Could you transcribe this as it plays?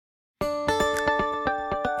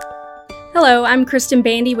Hello, I'm Kristen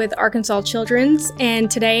Bandy with Arkansas Children's, and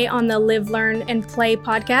today on the Live, Learn, and Play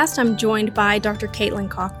podcast, I'm joined by Dr. Caitlin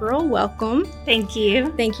Cockrell. Welcome. Thank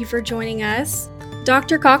you. Thank you for joining us.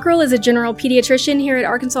 Dr. Cockrell is a general pediatrician here at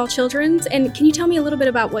Arkansas Children's, and can you tell me a little bit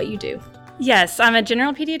about what you do? Yes, I'm a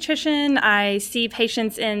general pediatrician. I see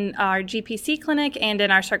patients in our GPC clinic and in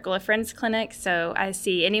our Circle of Friends clinic, so I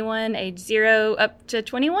see anyone age 0 up to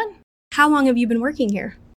 21. How long have you been working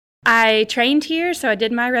here? I trained here, so I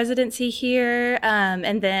did my residency here,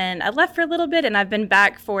 and then I left for a little bit, and I've been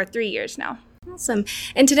back for 3 years now. Awesome.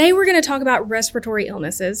 And today we're going to talk about respiratory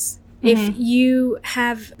illnesses. If you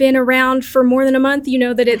have been around for more than a month, you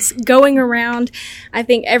know that it's going around. I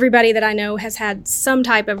think everybody that I know has had some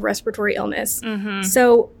type of respiratory illness.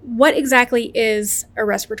 So what exactly is a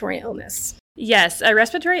respiratory illness? Yes, a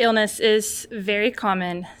respiratory illness is very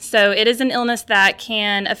common. So it is an illness that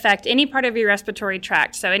can affect any part of your respiratory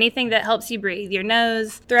tract. So anything that helps you breathe, your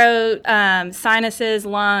nose, throat, sinuses,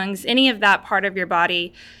 lungs, any of that part of your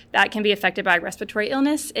body that can be affected by respiratory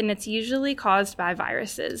illness. And it's usually caused by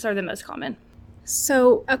viruses are the most common.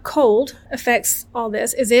 So a cold affects all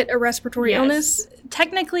this. Is it a respiratory illness?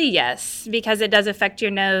 Technically, yes, because it does affect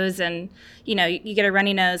your nose and, you know, you get a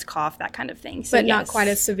runny nose, cough, that kind of thing. So but not quite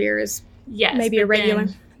as severe as maybe a regular.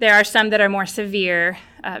 There are some that are more severe,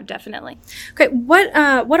 definitely. Okay, what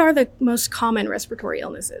are the most common respiratory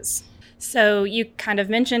illnesses? So you kind of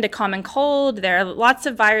mentioned a common cold. There are lots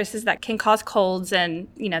of viruses that can cause colds, and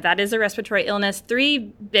you know that is a respiratory illness. 3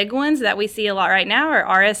 big ones that we see a lot right now are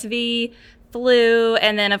RSV, flu,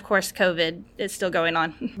 and then of course COVID is still going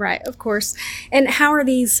on. Right, of course. And how are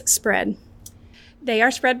these spread? They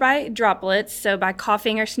are spread by droplets, so by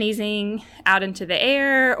coughing or sneezing out into the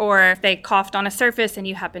air, or if they coughed on a surface and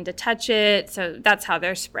you happen to touch it. So that's how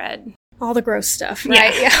they're spread. All the gross stuff,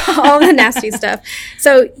 right? Yeah. All the nasty stuff.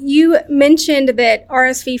 So you mentioned that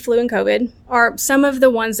RSV, flu, and COVID are some of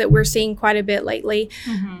the ones that we're seeing quite a bit lately.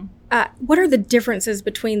 What are the differences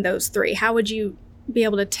between those 3? How would you be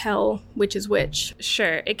able to tell which is which?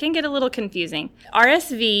 Sure. It can get a little confusing.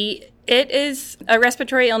 RSV, it is a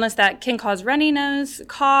respiratory illness that can cause runny nose,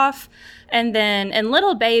 cough, and then in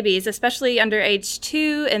little babies, especially under age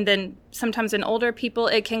 2, and then sometimes in older people,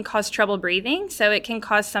 it can cause trouble breathing. So it can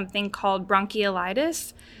cause something called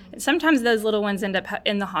bronchiolitis. Sometimes those little ones end up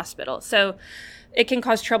in the hospital. So it can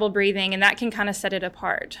cause trouble breathing, and that can kind of set it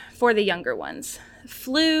apart for the younger ones.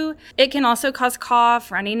 Flu, it can also cause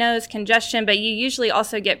cough, runny nose, congestion, but you usually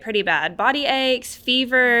also get pretty bad body aches,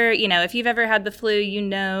 fever. You know, if you've ever had the flu, you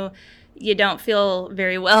know you don't feel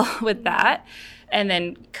very well with that. And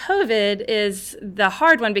then COVID is the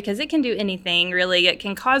hard one because it can do anything, really. It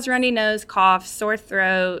can cause runny nose, cough, sore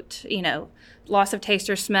throat, you know, loss of taste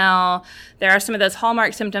or smell. There are some of those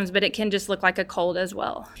hallmark symptoms, but it can just look like a cold as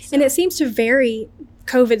well. And it seems to vary,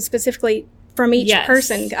 COVID specifically, from each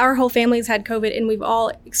person. Our whole family's had COVID, and we've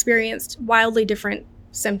all experienced wildly different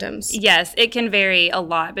symptoms. Yes, it can vary a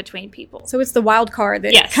lot between people. So it's the wild card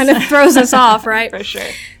that kind of throws us off, right? For sure.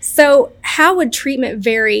 So how would treatment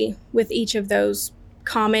vary with each of those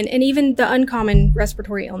common and even the uncommon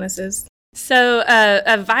respiratory illnesses? So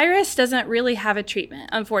a virus doesn't really have a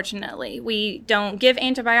treatment, unfortunately. We don't give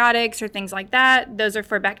antibiotics or things like that. Those are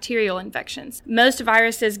for bacterial infections. Most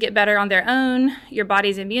viruses get better on their own. Your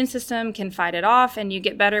body's immune system can fight it off, and you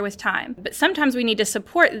get better with time. But sometimes we need to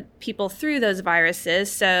support people through those viruses.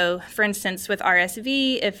 So, for instance, with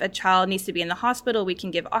RSV, if a child needs to be in the hospital, we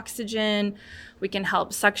can give oxygen. We can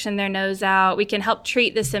help suction their nose out. We can help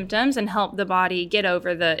treat the symptoms and help the body get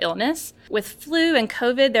over the illness. With flu and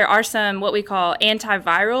COVID, there are some what we call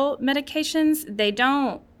antiviral medications. They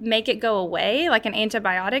don't make it go away like an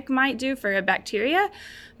antibiotic might do for a bacteria,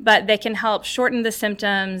 but they can help shorten the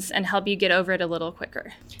symptoms and help you get over it a little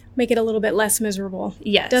quicker. Make it a little bit less miserable.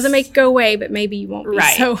 Yes. Doesn't make it go away, but maybe you won't be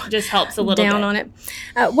so just helps a little down bit. on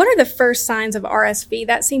it. What are the first signs of RSV?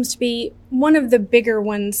 That seems to be one of the bigger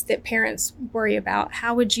ones that parents worry about.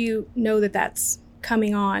 How would you know that that's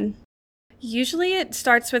coming on? Usually it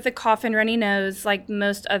starts with a cough and runny nose like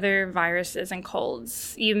most other viruses and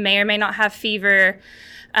colds. You may or may not have fever.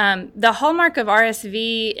 The hallmark of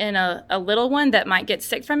RSV in a little one that might get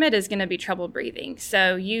sick from it is going to be trouble breathing.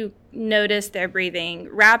 So you notice they're breathing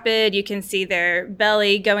rapid. You can see their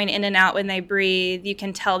belly going in and out when they breathe. You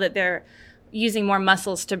can tell that they're using more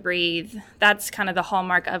muscles to breathe. That's kind of the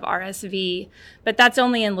hallmark of RSV. But that's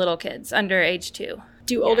only in little kids under age 2.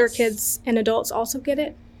 Do older kids and adults also get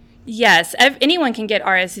it? Yes, anyone can get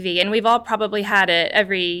RSV, and we've all probably had it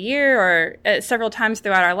every year or several times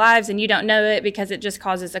throughout our lives, and you don't know it because it just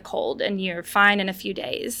causes a cold, and you're fine in a few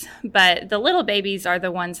days. But the little babies are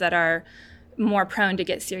the ones that are more prone to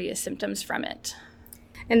get serious symptoms from it.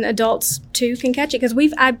 And adults too can catch it, because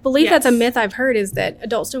I believe Yes. that's a myth I've heard, is that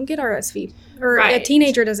adults don't get RSV, or a Right.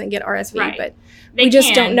 teenager doesn't get RSV, Right. but They we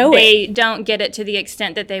just don't know They it. don't get it to the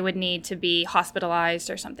extent that they would need to be hospitalized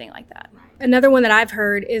or something like that. Another one that I've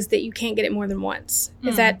heard is that you can't get it more than once.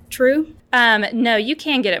 Is that true? No, you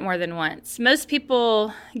can get it more than once. Most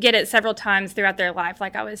people get it several times throughout their life,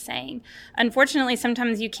 like I was saying. Unfortunately,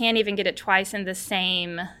 sometimes you can't even get it twice in the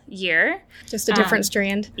same year. Just a different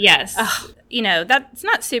strand. Yes. That's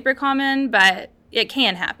not super common, but it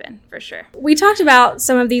can happen for sure. We talked about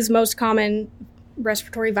some of these most common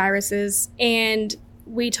respiratory viruses, and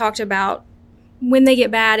we talked about when they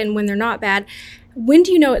get bad and when they're not bad. When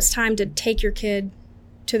do you know it's time to take your kid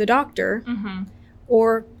to the doctor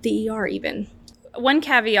or the ER even? One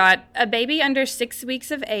caveat, a baby under 6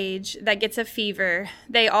 weeks of age that gets a fever,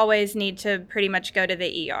 they always need to pretty much go to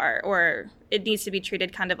the ER, or it needs to be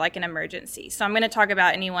treated kind of like an emergency. So I'm going to talk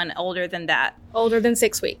about anyone older than that. Older than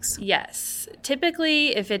 6 weeks. Yes.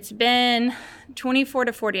 Typically, if it's been 24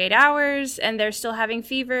 to 48 hours and they're still having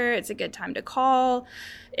fever, it's a good time to call.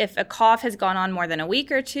 If a cough has gone on more than a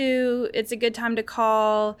week or two, it's a good time to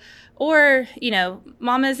call. Or,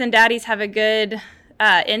 mamas and daddies have a good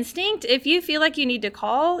instinct. If you feel like you need to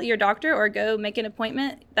call your doctor or go make an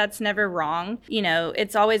appointment, that's never wrong.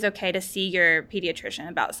 It's always okay to see your pediatrician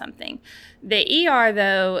about something. The ER,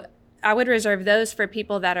 though, I would reserve those for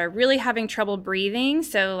people that are really having trouble breathing.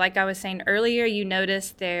 So like I was saying earlier, you notice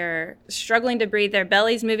they're struggling to breathe, their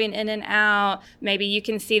belly's moving in and out. Maybe you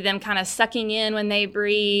can see them kind of sucking in when they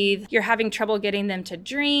breathe. You're having trouble getting them to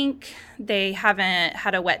drink. They haven't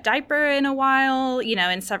had a wet diaper in a while,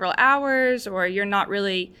 in several hours, or you're not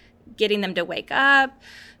really getting them to wake up.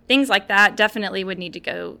 Things like that definitely would need to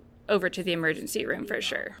go over to the emergency room for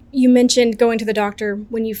sure. You mentioned going to the doctor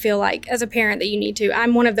when you feel like, as a parent, that you need to.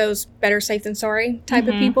 I'm one of those better safe than sorry type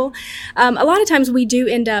of people. A lot of times we do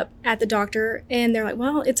end up at the doctor and they're like,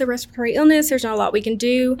 well, it's a respiratory illness. There's not a lot we can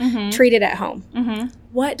do. Treat it at home.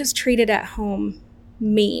 What does treat it at home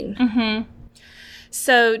mean?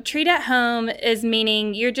 So treat at home is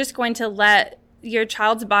meaning you're just going to let your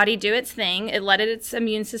child's body do its thing. It let its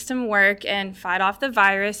immune system work and fight off the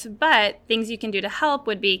virus. But things you can do to help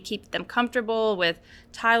would be keep them comfortable with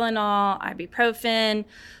Tylenol, ibuprofen,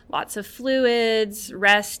 lots of fluids,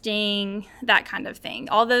 resting, that kind of thing.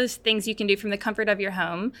 All those things you can do from the comfort of your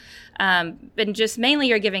home. But just mainly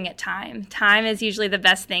you're giving it time. Time is usually the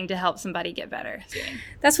best thing to help somebody get better.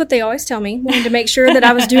 That's what they always tell me. Wanted to make sure that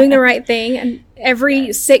I was doing the right thing. And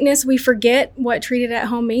every sickness, we forget what treated at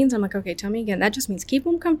home means. I'm like, okay, tell me again. That just means keep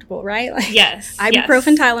them comfortable, right? Like Yes.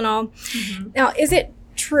 ibuprofen, Tylenol. Now, is it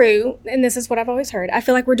true, and this is what I've always heard, I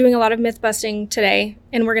feel like we're doing a lot of myth busting today,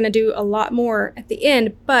 and we're going to do a lot more at the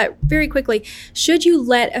end, but very quickly, should you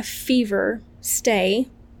let a fever stay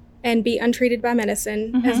and be untreated by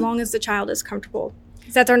medicine as long as the child is comfortable?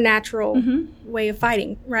 Because that's our natural way of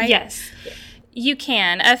fighting, right? Yes. You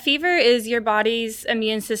can. A fever is your body's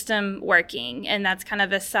immune system working, and that's kind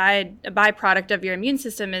of a byproduct of your immune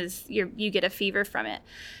system is you get a fever from it.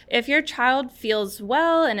 If your child feels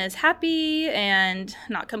well and is happy and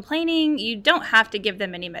not complaining, you don't have to give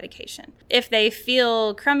them any medication. If they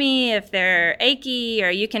feel crummy, if they're achy, or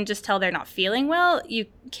you can just tell they're not feeling well, you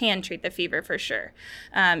can treat the fever for sure.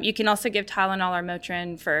 You can also give Tylenol or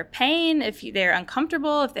Motrin for pain if they're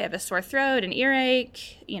uncomfortable, if they have a sore throat, an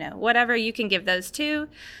earache, whatever, you can give those too.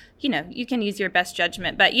 You can use your best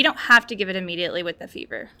judgment, but you don't have to give it immediately with the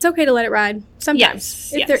fever. It's okay to let it ride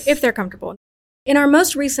sometimes if they're comfortable. In our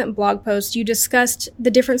most recent blog post, you discussed the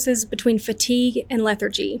differences between fatigue and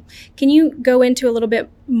lethargy. Can you go into a little bit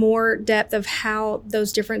more depth of how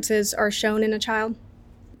those differences are shown in a child?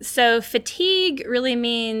 So fatigue really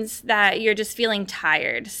means that you're just feeling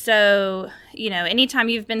tired. So, anytime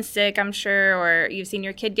you've been sick, I'm sure, or you've seen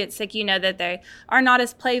your kid get sick, that they are not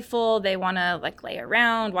as playful. They want to lay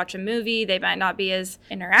around, watch a movie. They might not be as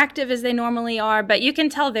interactive as they normally are, but you can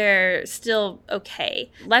tell they're still okay.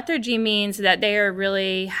 Lethargy means that they are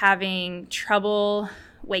really having trouble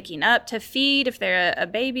waking up to feed if they're a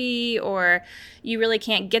baby, or you really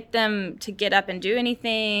can't get them to get up and do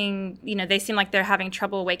anything. They seem like they're having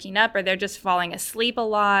trouble waking up, or they're just falling asleep a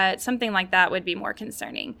lot. Something like that would be more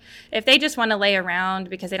concerning. If they just want to lay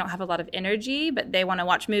around because they don't have a lot of energy, but they want to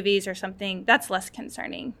watch movies or something, that's less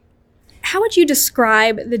concerning. How would you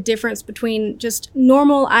describe the difference between just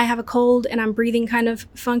normal, I have a cold and I'm breathing kind of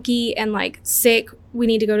funky, and sick, we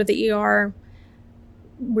need to go to the ER,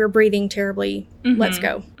 we're breathing terribly, let's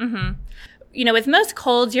go? With most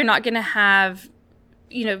colds, you're not going to have,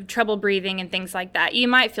 trouble breathing and things like that. You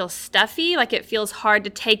might feel stuffy, like it feels hard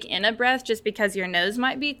to take in a breath just because your nose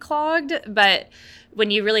might be clogged. But when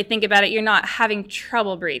you really think about it, you're not having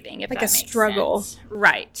trouble breathing, if like that a makes struggle. sense.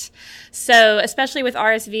 Right. So especially with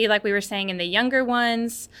RSV, like we were saying in the younger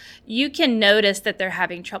ones, you can notice that they're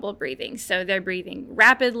having trouble breathing. So they're breathing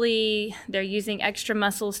rapidly. They're using extra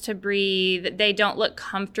muscles to breathe. They don't look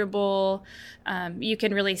comfortable. You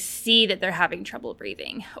can really see that they're having trouble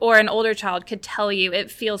breathing. Or an older child could tell you it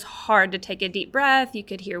feels hard to take a deep breath. You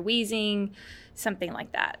could hear wheezing, something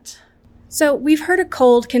like that. So we've heard a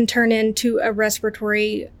cold can turn into a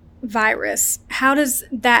respiratory virus. How does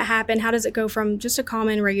that happen? How does it go from just a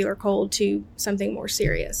common regular cold to something more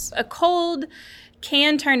serious? A cold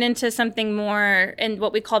can turn into something more in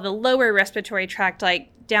what we call the lower respiratory tract, like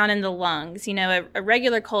down in the lungs. You know, a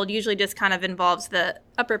regular cold usually just kind of involves the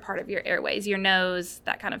upper part of your airways, your nose,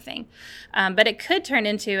 that kind of thing. But it could turn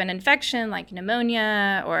into an infection like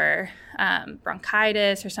pneumonia or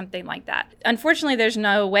bronchitis or something like that. Unfortunately, there's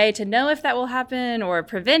no way to know if that will happen or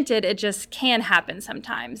prevent it. It just can happen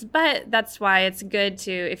sometimes. But that's why it's good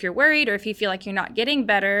to, if you're worried or if you feel like you're not getting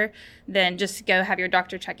better, then just go have your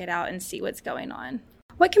doctor check it out and see what's going on.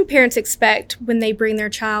 What can parents expect when they bring their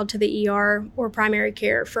child to the ER or primary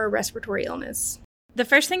care for a respiratory illness? The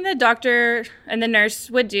first thing the doctor and the nurse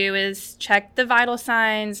would do is check the vital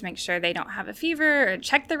signs, make sure they don't have a fever, or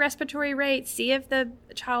check the respiratory rate, see if the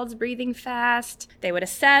child's breathing fast. They would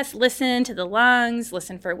assess, listen to the lungs,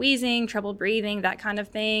 listen for wheezing, trouble breathing, that kind of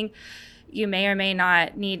thing. You may or may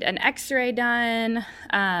not need an x-ray done.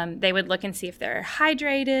 They would look and see if they're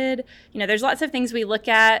hydrated. You know, there's lots of things we look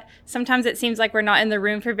at. Sometimes it seems like we're not in the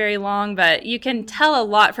room for very long, but you can tell a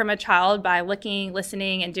lot from a child by looking,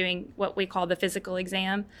 listening, and doing what we call the physical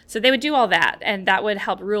exam. So they would do all that, and that would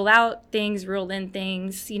help rule out things, rule in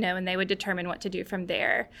things, you know, and they would determine what to do from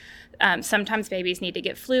there. Sometimes babies need to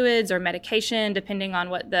get fluids or medication, depending on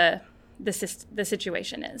what the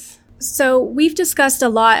situation is. So we've discussed a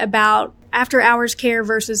lot about after-hours care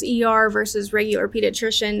versus ER versus regular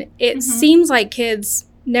pediatrician. It seems like kids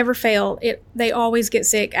never fail. They always get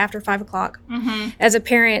sick after 5 o'clock. As a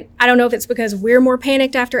parent, I don't know if it's because we're more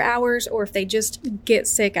panicked after hours or if they just get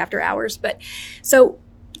sick after hours. But so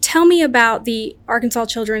tell me about the Arkansas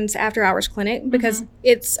Children's After Hours Clinic, because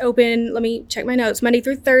it's open, let me check my notes, Monday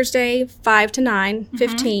through Thursday, 5 to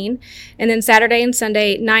 9:15, and then Saturday and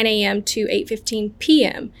Sunday, 9 a.m. to 8:15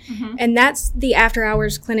 p.m. And that's the After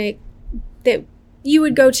Hours Clinic that you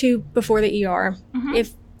would go to before the ER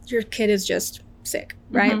if your kid is just sick,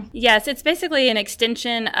 right? Yes, it's basically an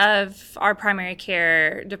extension of our primary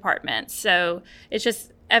care department. So it's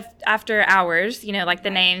just after hours, you know, like the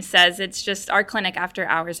name says, it's just our clinic after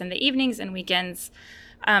hours in the evenings and weekends.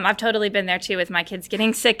 I've totally been there too with my kids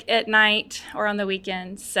getting sick at night or on the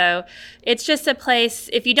weekends. So it's just a place,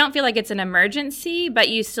 if you don't feel like it's an emergency, but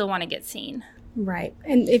you still want to get seen. Right.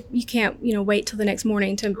 And if you can't, you know, wait till the next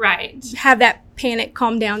morning to Right. have that panic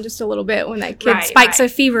calm down just a little bit when that kid spikes a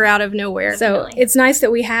fever out of nowhere. Definitely. So it's nice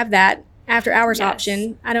that we have that after hours Yes.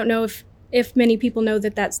 option. I don't know if many people know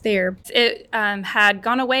that that's there. It had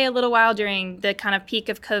gone away a little while during the kind of peak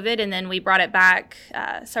of COVID, and then we brought it back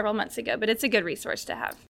several months ago. But it's a good resource to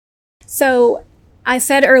have. So I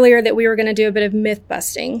said earlier that we were going to do a bit of myth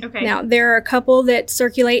busting. Okay. Now, there are a couple that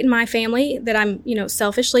circulate in my family that I'm, you know,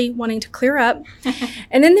 selfishly wanting to clear up.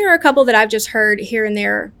 And then there are a couple that I've just heard here and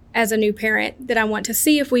there as a new parent that I want to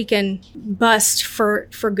see if we can bust for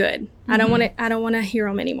good. I don't want to hear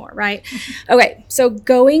them anymore, right? Okay. So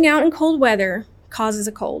going out in cold weather causes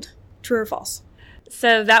a cold. True or false?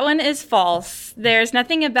 So that one is false. There's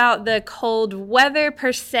nothing about the cold weather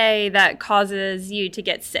per se that causes you to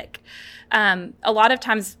get sick. A lot of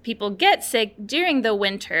times people get sick during the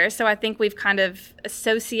winter, so I think we've kind of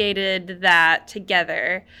associated that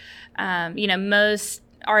together. You know, most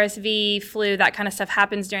RSV, flu, that kind of stuff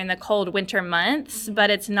happens during the cold winter months, but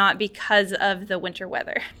it's not because of the winter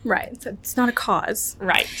weather. Right. So it's not a cause.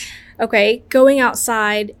 Right. Okay. Going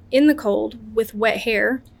outside in the cold with wet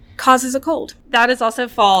hair causes a cold. That is also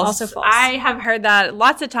false. Also false. I have heard that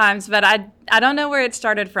lots of times, but I don't know where it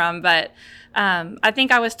started from, but I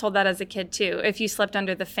think I was told that as a kid too, if you slept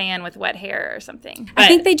under the fan with wet hair or something. I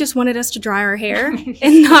think they just wanted us to dry our hair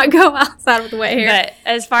and not go outside with wet hair. But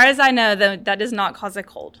as far as I know, that does not cause a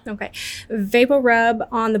cold. Okay. Vapor rub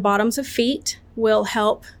on the bottoms of feet will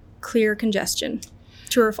help clear congestion.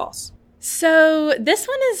 True or false? So this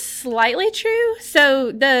one is slightly true.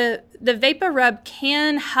 So the vapor rub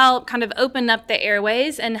can help kind of open up the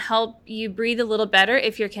airways and help you breathe a little better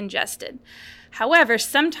if you're congested. However,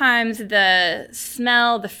 sometimes the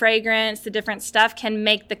smell, the fragrance, the different stuff can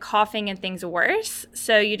make the coughing and things worse.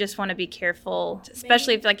 So you just want to be careful,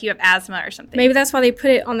 especially if like you have asthma or something. Maybe that's why they put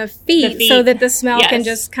it on the feet so that the smell can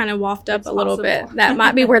just kind of waft up a little bit. That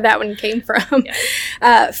might be where that one came from.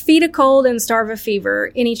 Feed a cold and starve a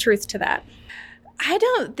fever. Any truth to that? I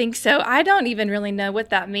don't think so. I don't even really know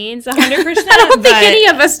what that means 100%. I don't think any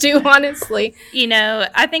of us do, honestly. You know,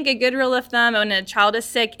 I think a good rule of thumb when a child is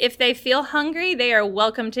sick, if they feel hungry, they are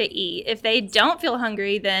welcome to eat. If they don't feel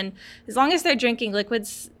hungry, then as long as they're drinking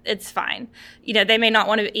liquids, it's fine. You know, they may not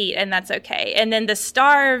want to eat, and that's okay. And then the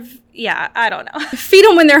starve, I don't know. Feed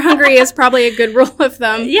them when they're hungry is probably a good rule of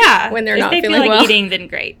thumb. When they're not feeling well. If they feel like eating, then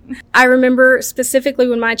great. I remember specifically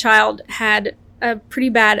when my child had a pretty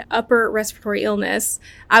bad upper respiratory illness,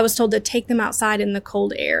 I was told to take them outside in the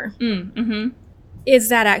cold air. Is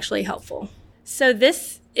that actually helpful? So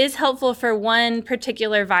this is helpful for one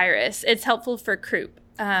particular virus. It's helpful for croup,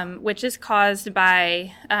 which is caused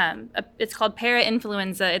by, it's called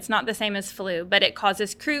parainfluenza. It's not the same as flu, but it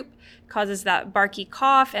causes croup, causes that barky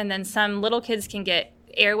cough, and then some little kids can get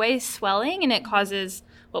airway swelling, and it causes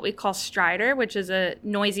what we call stridor, which is a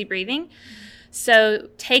noisy breathing. So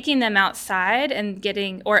taking them outside and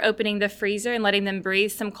opening the freezer and letting them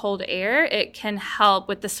breathe some cold air, it can help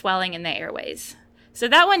with the swelling in the airways. So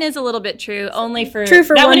that one is a little bit true, only for true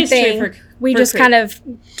for that one one is thing. True for we for just croup. kind of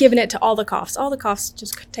given it to all the coughs. All the coughs,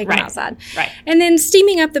 just take them outside. Right. And then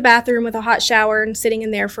steaming up the bathroom with a hot shower and sitting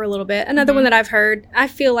in there for a little bit. Another one that I've heard, I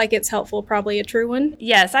feel like it's helpful, probably a true one.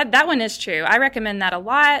 Yes, that one is true. I recommend that a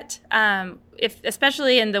lot.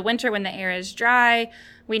 Especially in the winter when the air is dry.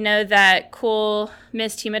 We know that cool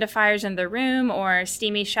mist humidifiers in the room or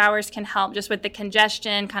steamy showers can help just with the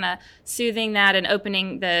congestion, kind of soothing that and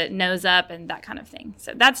opening the nose up and that kind of thing.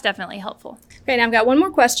 So that's definitely helpful. Okay, now I've got one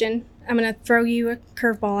more question. I'm going to throw you a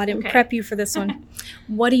curveball. I didn't prep you for this one.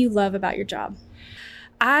 What do you love about your job?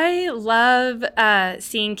 I love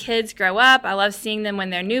seeing kids grow up. I love seeing them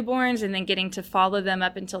when they're newborns and then getting to follow them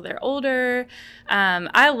up until they're older.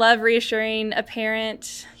 I love reassuring a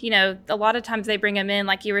parent. You know, a lot of times they bring them in,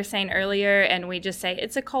 like you were saying earlier, and we just say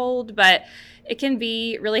it's a cold, but it can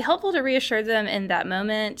be really helpful to reassure them in that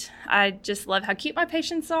moment. I just love how cute my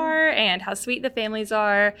patients are and how sweet the families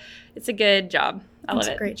are. It's a good job. I love it.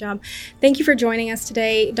 That's a great job. Thank you for joining us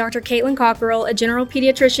today, Dr. Caitlin Cockerell, a general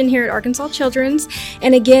pediatrician here at Arkansas Children's.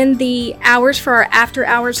 And again, the hours for our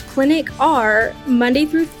after-hours clinic are Monday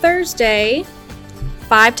through Thursday,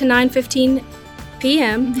 5 to 9:15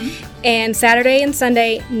 p.m., and Saturday and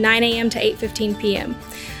Sunday, 9 a.m. to 8:15 p.m.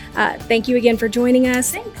 Thank you again for joining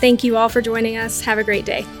us. Thanks. Thank you all for joining us. Have a great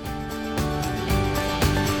day.